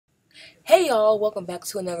Hey y'all, welcome back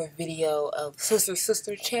to another video of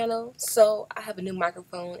Sister channel. So I have a new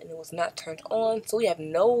microphone and it was not turned on, so we have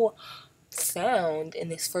no sound in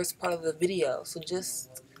this first part of the video. So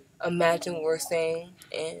just imagine what we're saying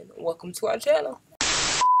and welcome to our channel.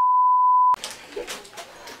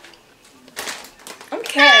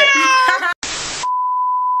 Okay.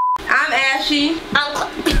 I'm Ashy.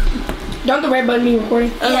 Don't the red button be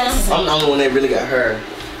recording? Yes. I'm the only one that really got her.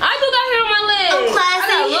 I do got hair on my leg. I'm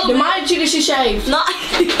classy. The mine chica she shaved. No. I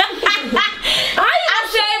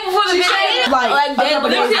shaved before the video. Like But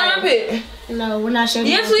that's your armpit. no, we're not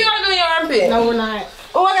shaving. Yes, we are doing your armpit. No, we're not.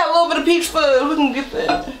 Oh, I got a little bit of peach fuzz. We can get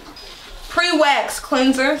that. Pre-wax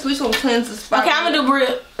cleanser. So we just want to cleanse the spot. Okay, I'm gonna do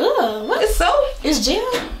Bria. Ugh, what? It's so. It's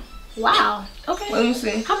gel. Wow. Okay. Let me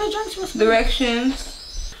see. How many drops you want?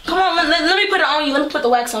 Directions. Come on, let me put it on you. Let me put the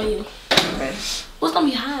wax on you. Okay. What's gonna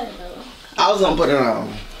be hot though? I was gonna put it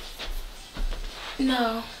on.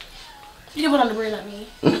 No. You can put on the Bria, not me.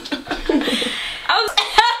 You know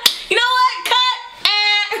what? Cut.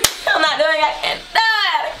 I'm not doing it.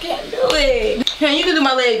 I can't do it. Hey, you can do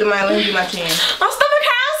my leg, let me do my chin. My stomach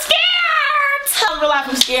hurts. I'm scared. I'm real life.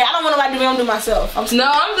 I'm scared. I don't want nobody to do me. I'm doing myself. I'm scared.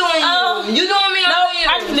 No, I'm doing you. You doing me? No, I'm doing you.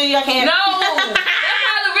 I can do you. I can't. No. That's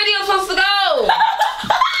how the video's supposed to go.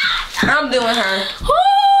 I'm doing her. Woo!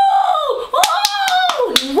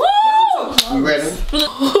 Woo! Woo! You ready?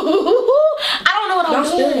 I don't know what I'm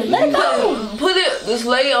doing. Let it go. Put it, just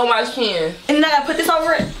lay it on my chin. And then I gotta put this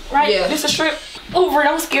over it, right? Yeah. This a strip over it.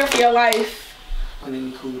 I'm scared for your life. I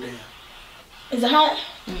need to cool down. Is it hot?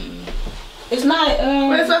 It's not.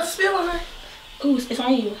 Where's that spill on her? Ooh, it's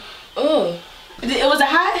on you. Oh. It was it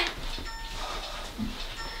hot?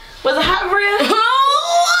 Was it hot, Bria?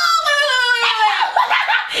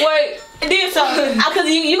 Wait. It did something. Cause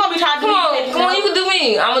you gonna be trying to do me. Come on, you can do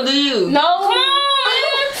me. I'm gonna do you. No. Come on.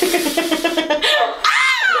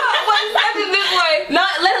 This way. No,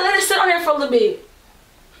 let it sit on here for a little bit.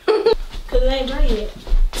 Cause it ain't dry yet.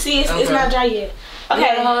 See, it's not dry yet.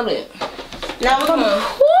 Okay. Hold it. Now we're gonna.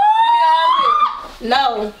 Woo!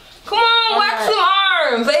 No. Come on, wax some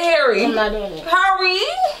arms. They hairy. I'm not doing it. Hurry.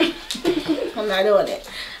 I'm not doing it.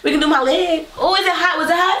 We can do my leg. Oh, is it hot? Was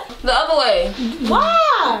it hot? The other way.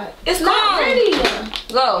 Why? It's not ready.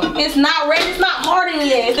 Go. It's not ready. It's not hardened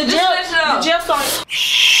yet. The gel. stretch it out. The gel's starting.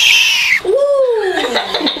 Ooh.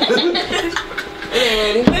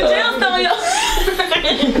 The gel's starting.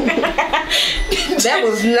 That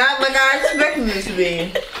was not like I expected it to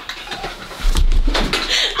be.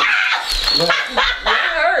 That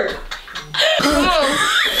hurt. Come on.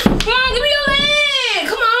 Come on, give me your leg.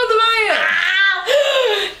 Come on, Damya.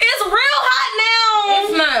 It's real hot now.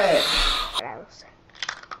 It's not.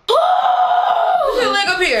 Put your leg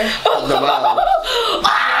up here. The bottom.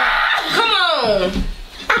 Come on.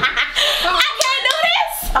 I can't do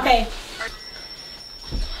this. Okay.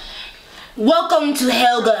 Welcome to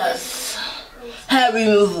Helga's hair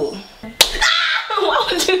removal. Why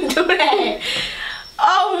would you do that?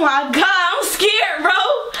 Oh my god, I'm scared, bro.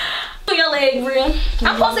 Do your leg, Bria. I'm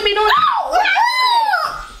supposed to be doing.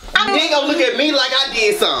 You ain't gonna look at me like I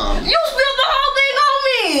did some. You spilled the whole thing on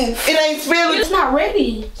me. It ain't spilling. It's not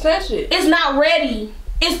ready. Touch it. It's not ready.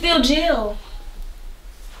 It's still gel.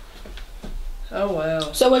 Oh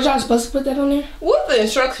wow. So what y'all supposed to put that on there? What the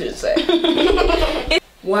instructions say?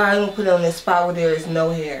 Why don't put it on this spot where there is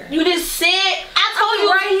no hair? You just said. I told you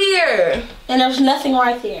Right here. and there's nothing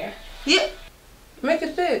right there. Yeah. Make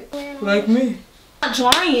it thick. Like me. Not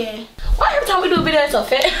drying. Why every time we do a video it's a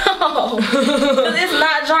fit? Because it's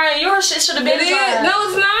not drying. Your shit should have been It dry. is. No,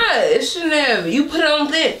 it's not. It shouldn't have. You put it on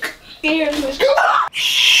thick.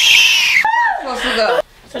 Supposed to go.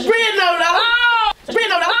 Bria, no. Oh! Bria,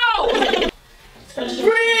 no. Oh!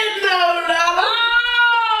 Bria, no. Oh!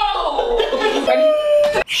 Ready?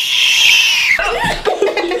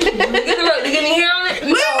 Get any hair on it?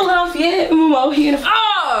 Pull it off yet. Move over here. Oh!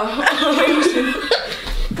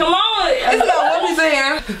 Come on. It's about one piece of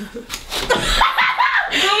hair.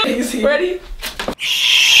 Ready?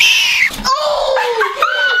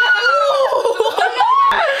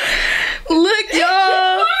 Look,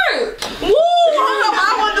 y'all. Woo!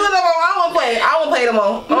 I won't do it no more. I won't play. I won't play no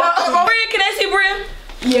more. Bria, can I see Bria?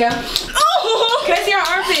 Yeah. Oh, can I see her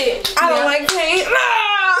armpit? I don't like pain.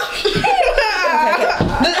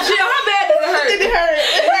 Shit, how bad did it hurt? It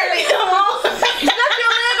hurt. Come on. Snap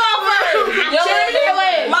your leg off first. Your leg, your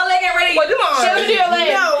leg. My leg ain't ready. Wait, come on. Show me your leg.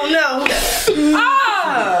 No.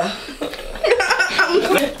 Ah.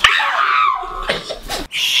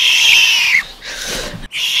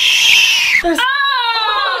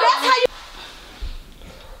 That's how you.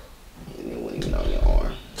 It wasn't even on your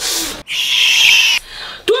arm.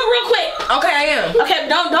 Do it real quick.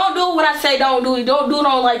 Don't do what I say. Don't do it. Don't do it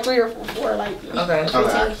on like 3 or 4. Like Okay.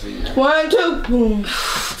 Okay. 1, 2, boom.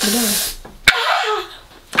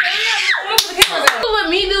 Let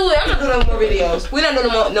me do it. I'm not doing no more videos. We're not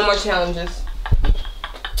doing no more challenges.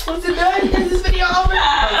 What's it done? Is this video over?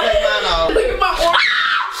 I'll take mine off. Look at my arm.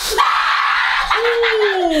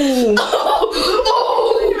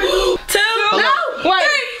 Two. No.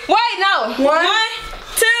 Wait, no. 1,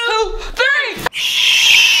 2, 3.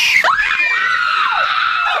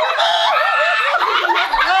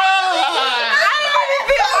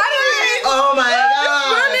 Oh my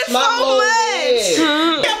gosh. My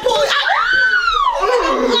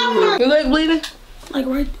Your leg bleeding? Like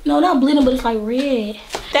right? No, not bleeding, but it's like red.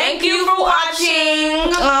 Thank you for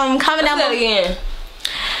watching. Comment down below again.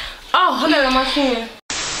 Oh, I got it on my chin.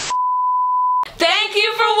 Thank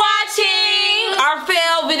you for watching our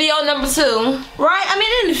fail video number 2. Right? I mean,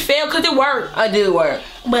 it didn't fail because it worked, I did work.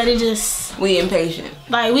 but it just We impatient.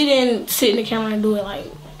 like we didn't sit in the camera and do it like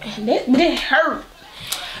that. But it hurt.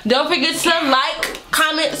 Don't forget to like,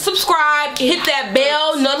 comment, subscribe, hit that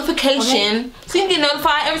bell notification so you can get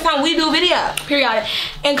notified every time we do a video. Periodic.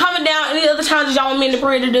 And comment down any other challenges y'all want me and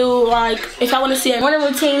Debria to do. Like if y'all want to see a morning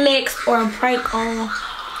routine next or a prank on.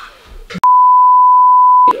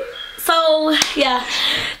 So yeah.